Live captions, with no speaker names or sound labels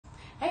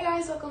Hey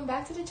guys, welcome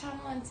back to the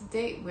channel, and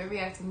today we're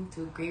reacting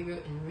to Gabriel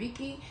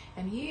Henrique,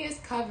 and he is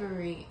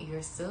covering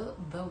You're Still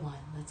the One.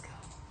 Let's go.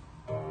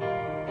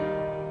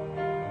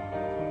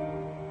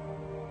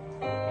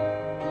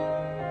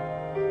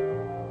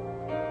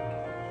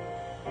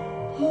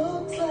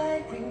 Looks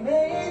like we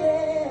made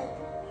it.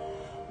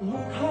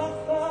 Look how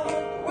far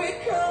we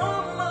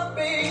come, my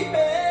baby.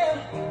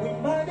 We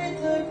might have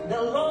took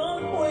the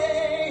long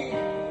way.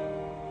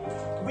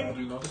 Do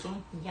you know the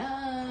song?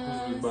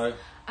 Yes. Who's it by?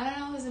 I don't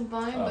know who's in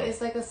mine, but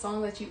it's like a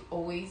song that you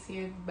always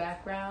hear in the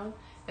background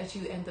that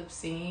you end up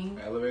singing.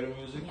 Elevator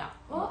music? Yeah.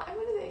 Well, I'm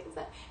gonna say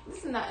this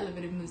is not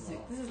elevated music.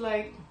 This is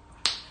like,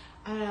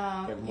 I don't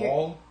know. Like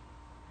mall?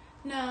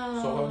 No.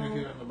 So how do you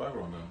hear it in the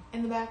background then?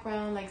 In the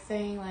background, like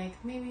saying like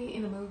maybe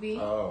in a movie.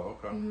 Oh,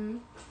 okay. Mm-hmm.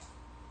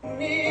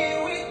 We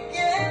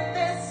get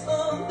this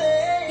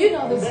someday. You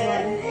know this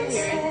one. You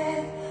hear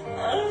it.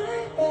 I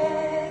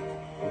bet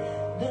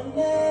they'll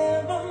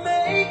never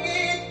make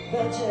it,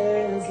 but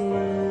just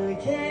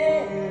look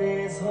at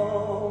us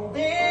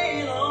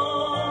holding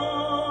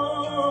on.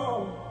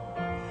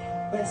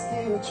 We're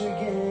still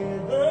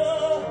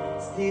together,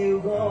 still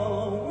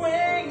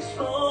going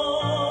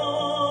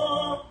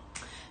strong.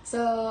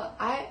 So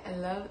I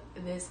love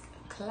this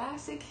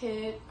classic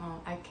hit.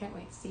 I can't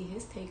wait to see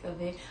his take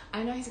of it.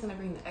 I know he's gonna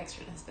bring the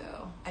extraness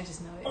though. I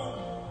just know it.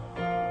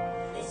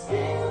 It's still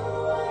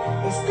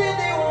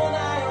the one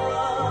I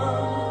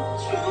run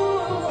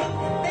true,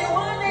 the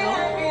one that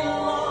I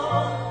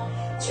belong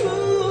to.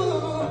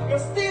 You're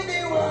still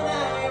the one I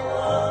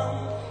run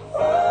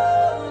for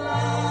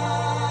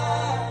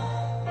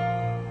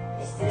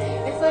life.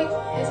 It's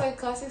like a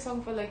classic song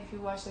for like if you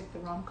watch like the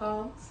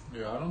rom-coms.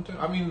 Yeah, I don't think.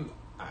 I mean,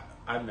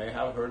 I may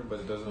have heard, but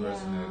it doesn't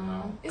resonate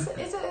now. It's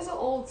an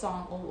old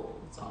song,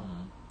 old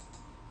song.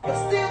 You're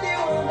still the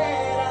one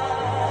that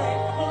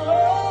I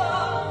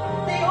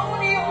love, the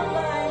only one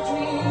I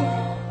dream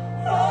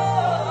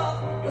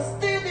of. You're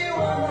still the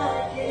one I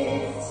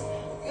kiss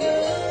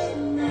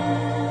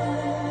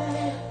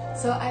goodnight.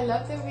 So I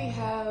love that we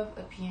have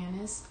a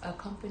pianist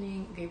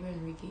accompanying Gabriel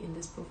Henrique in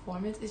this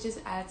performance. It just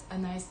adds a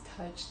nice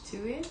touch to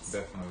it.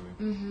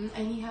 Definitely.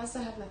 And he has to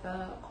have like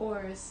a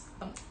chorus,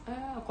 a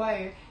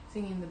choir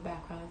singing in the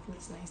background. I think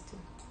it's nice too.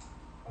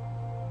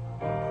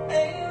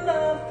 Ain't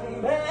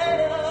nothing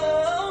better.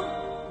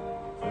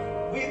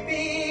 We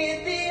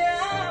beat the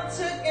out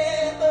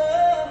together.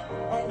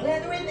 I'm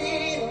glad we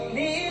didn't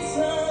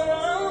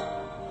listen.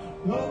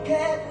 Look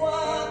at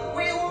what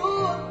we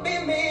would be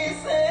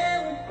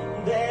missing.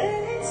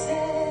 They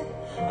said,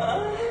 I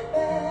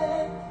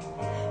bet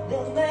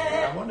they'll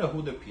never. I wonder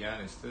who the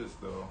pianist is,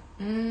 though.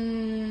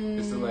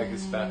 Is it like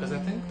his father? Because I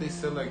think they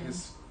said like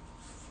his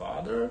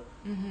father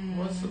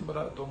was, but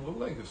I don't look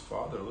like his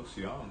father. Looks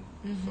young,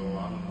 so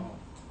I don't know.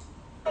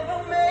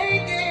 Never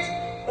make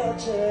it, but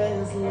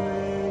just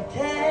look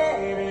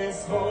at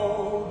us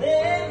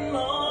holding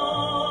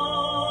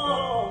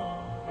on.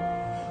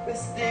 We're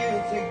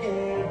still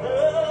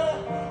together,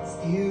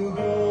 still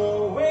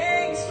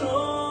going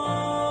strong.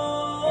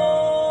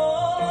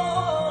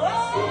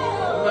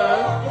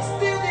 You're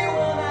still the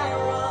one I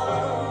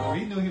run.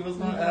 We knew he was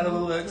gonna add a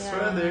little extra.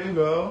 Yeah. There you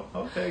go.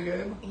 Okay,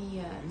 Gabe.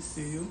 Yes. We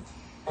see you.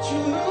 True,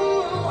 the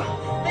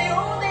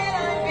one that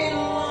I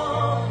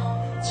belong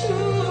to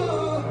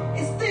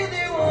is still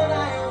the one I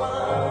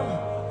want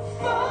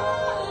for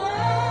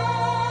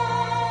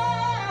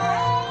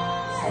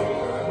life.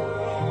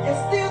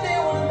 You're still the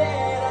one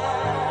that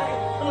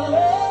I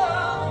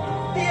love,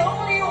 the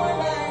only one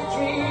I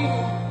dream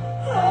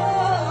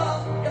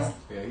of.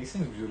 Yeah, he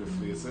sings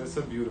beautifully. It's a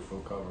beautiful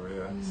cover.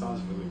 Yeah, it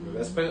sounds really good.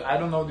 Especially, I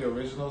don't know the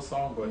original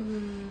song, but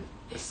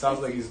it sounds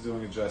like he's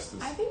doing it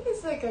justice. I think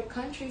it's like a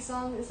country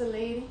song. It's a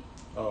lady.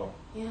 Oh.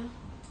 Yeah.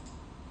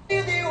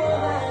 You're the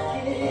one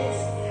I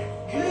kiss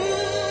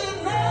goodnight.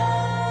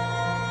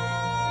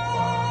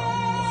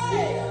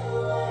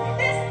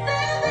 It's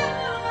still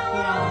the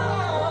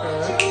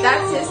one.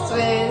 That's his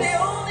twist. The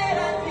one that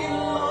I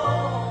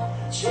belong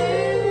to.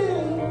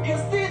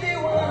 You're still the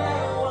one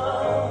I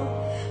want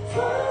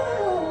for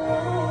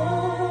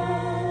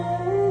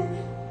life.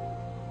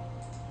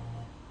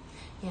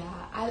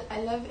 Yeah,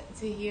 I love it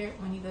to hear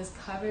when he does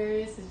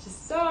covers. It's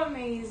just so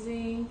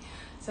amazing.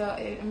 So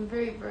I'm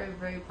very, very,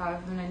 very proud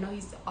of him. I know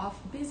he's off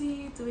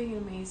busy doing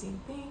amazing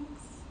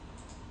things.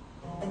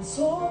 I'm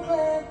so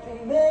glad we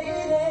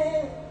made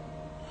it.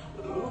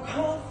 Look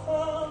how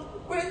far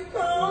we've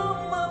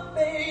come, my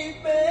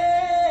baby.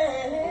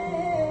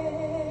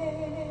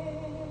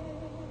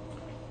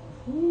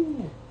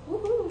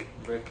 Woohoo!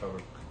 Great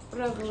cover. Good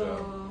job.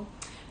 Bravo!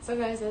 So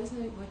guys, let us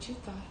know what you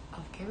thought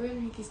of Gabriel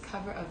Henrique's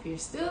cover of You're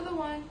Still the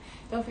One.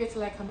 Don't forget to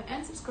like, comment,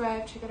 and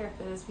subscribe. Check out our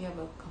playlist. We have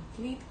a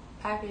complete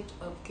package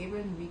of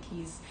Gabriel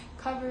Henrique's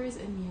covers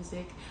and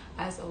music.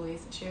 As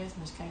always, share as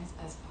much kindness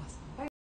as possible.